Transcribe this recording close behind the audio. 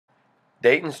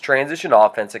Dayton's transition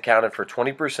offense accounted for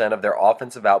 20% of their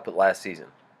offensive output last season.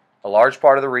 A large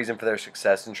part of the reason for their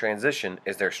success in transition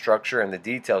is their structure and the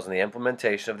details in the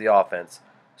implementation of the offense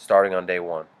starting on day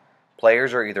one.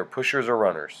 Players are either pushers or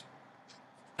runners.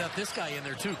 Got this guy in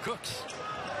there too, Cooks.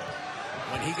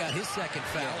 When he got his second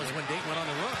foul is when Dayton went on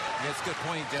the run. That's a good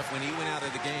point, Jeff. When he went out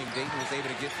of the game, Dayton was able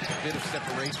to get a bit of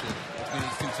separation between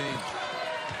these two teams.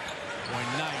 Boy,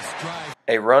 nice drive.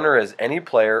 A runner is any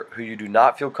player who you do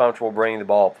not feel comfortable bringing the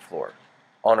ball up the floor.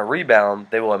 On a rebound,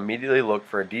 they will immediately look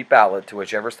for a deep outlet to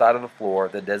whichever side of the floor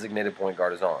the designated point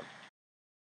guard is on.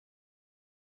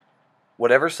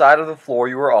 Whatever side of the floor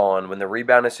you are on when the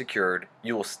rebound is secured,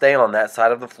 you will stay on that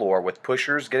side of the floor with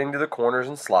pushers getting to the corners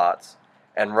and slots,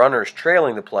 and runners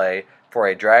trailing the play for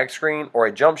a drag screen or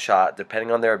a jump shot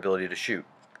depending on their ability to shoot.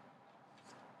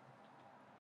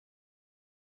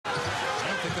 I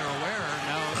don't think they're aware.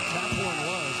 Now, Taphorn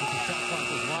was, but the shot clock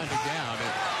was winding down,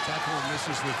 and Taphorn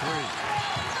misses the three.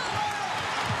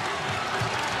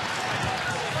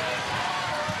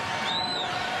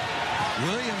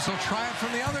 Williams will try it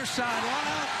from the other side. One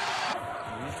out.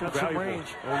 He's got some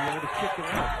range. Oh, you want to kick it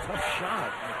out. Tough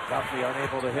shot. Duffy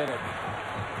unable to hit it.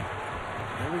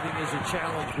 Everything is a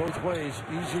challenge both ways.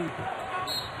 Easy.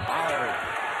 Power.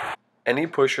 Any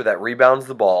pusher that rebounds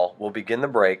the ball will begin the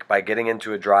break by getting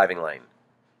into a driving lane.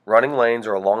 Running lanes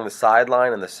are along the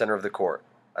sideline and the center of the court.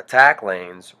 Attack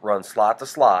lanes run slot to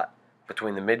slot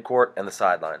between the midcourt and the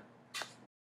sideline.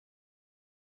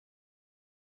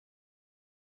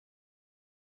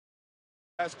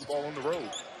 Basketball on the road.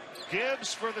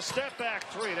 Gibbs for the step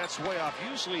back three. That's way off.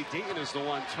 Usually Dayton is the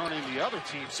one turning the other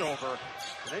teams over.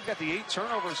 And they've got the 8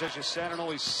 turnovers, as you said, and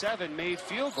only 7 made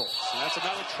field goals. And that's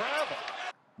another travel.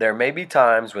 There may be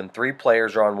times when 3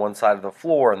 players are on one side of the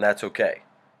floor, and that's okay.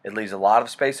 It leaves a lot of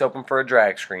space open for a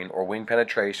drag screen or wing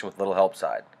penetration with little help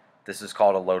side. This is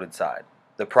called a loaded side.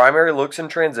 The primary looks in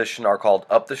transition are called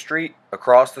up the street,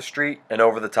 across the street, and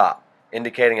over the top,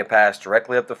 indicating a pass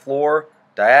directly up the floor,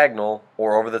 diagonal,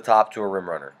 or over the top to a rim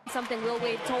runner. Something Will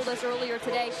Wade told us earlier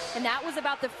today, and that was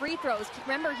about the free throws.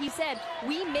 Remember, he said,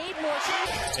 we made more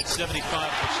shots. At 75%.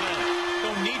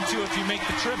 Don't need to if you make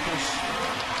the triples.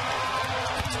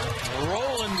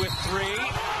 Rolling with 3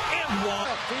 and 1.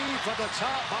 A feed from the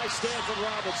top by Stanford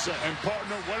Robinson. And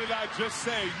partner, what did I just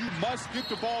say? You must get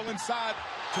the ball inside.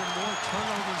 More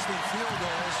turnovers than field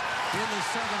goals in the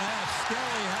second half.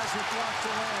 Skelly has it blocked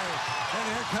away. And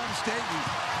here comes Dayton.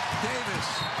 Davis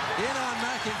in on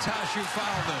McIntosh, who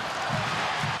fouled him.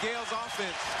 Gale's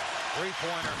offense.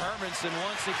 Three-pointer. Hermanson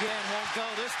once again won't go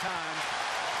this time.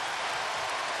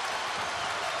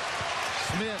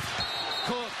 Smith.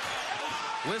 Cook.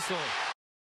 Whistle.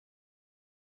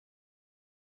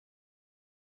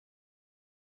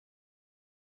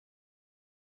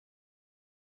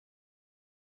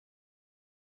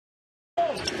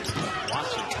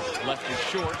 Watson left is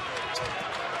short.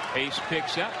 Pace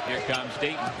picks up. Here comes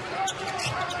Dayton.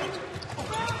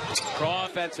 Cross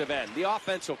Offensive end. The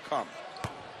offense will come.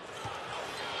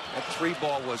 That 3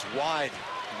 ball was wide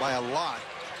by a lot.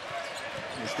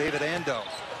 It's David Ando.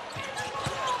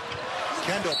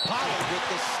 Kendall Pollard with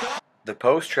the stop. The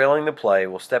post trailing the play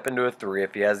will step into a 3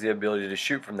 if he has the ability to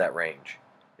shoot from that range.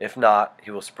 If not,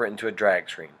 he will sprint into a drag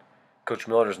screen. Coach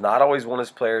Miller does not always want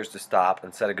his players to stop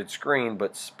and set a good screen,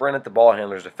 but sprint at the ball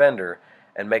handler's defender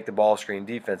and make the ball screen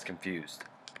defense confused.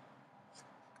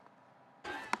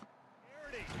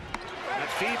 That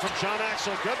feed from John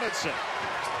Axel Goodmanson.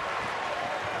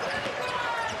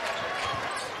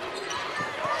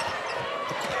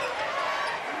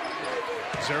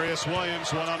 Zarius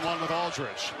Williams one-on-one with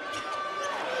Aldridge.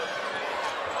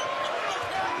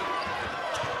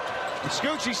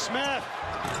 Scoochie Smith.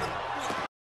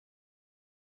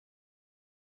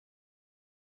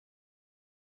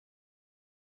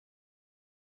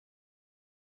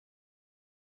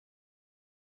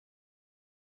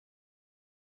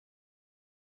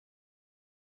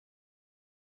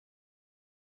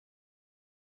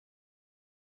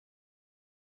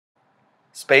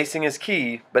 Spacing is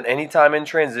key, but anytime in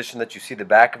transition that you see the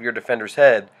back of your defender's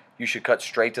head, you should cut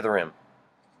straight to the rim.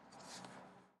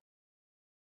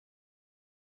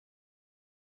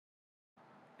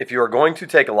 If you are going to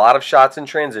take a lot of shots in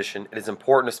transition, it is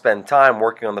important to spend time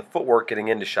working on the footwork getting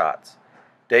into shots.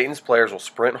 Dayton's players will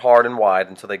sprint hard and wide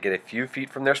until they get a few feet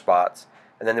from their spots,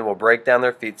 and then they will break down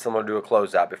their feet similar to a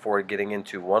closeout before getting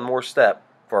into one more step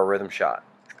for a rhythm shot.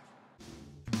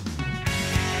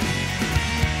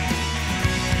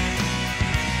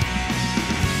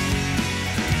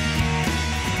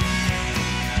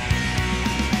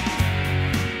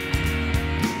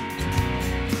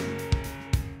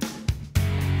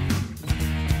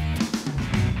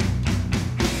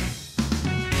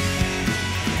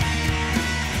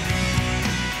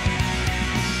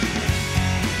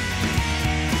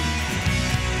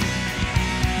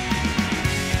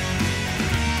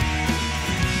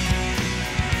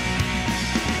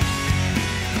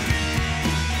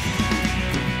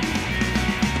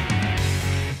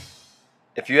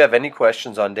 If you have any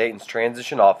questions on Dayton's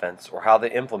transition offense or how they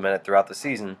implement it throughout the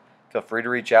season, feel free to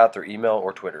reach out through email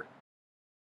or Twitter.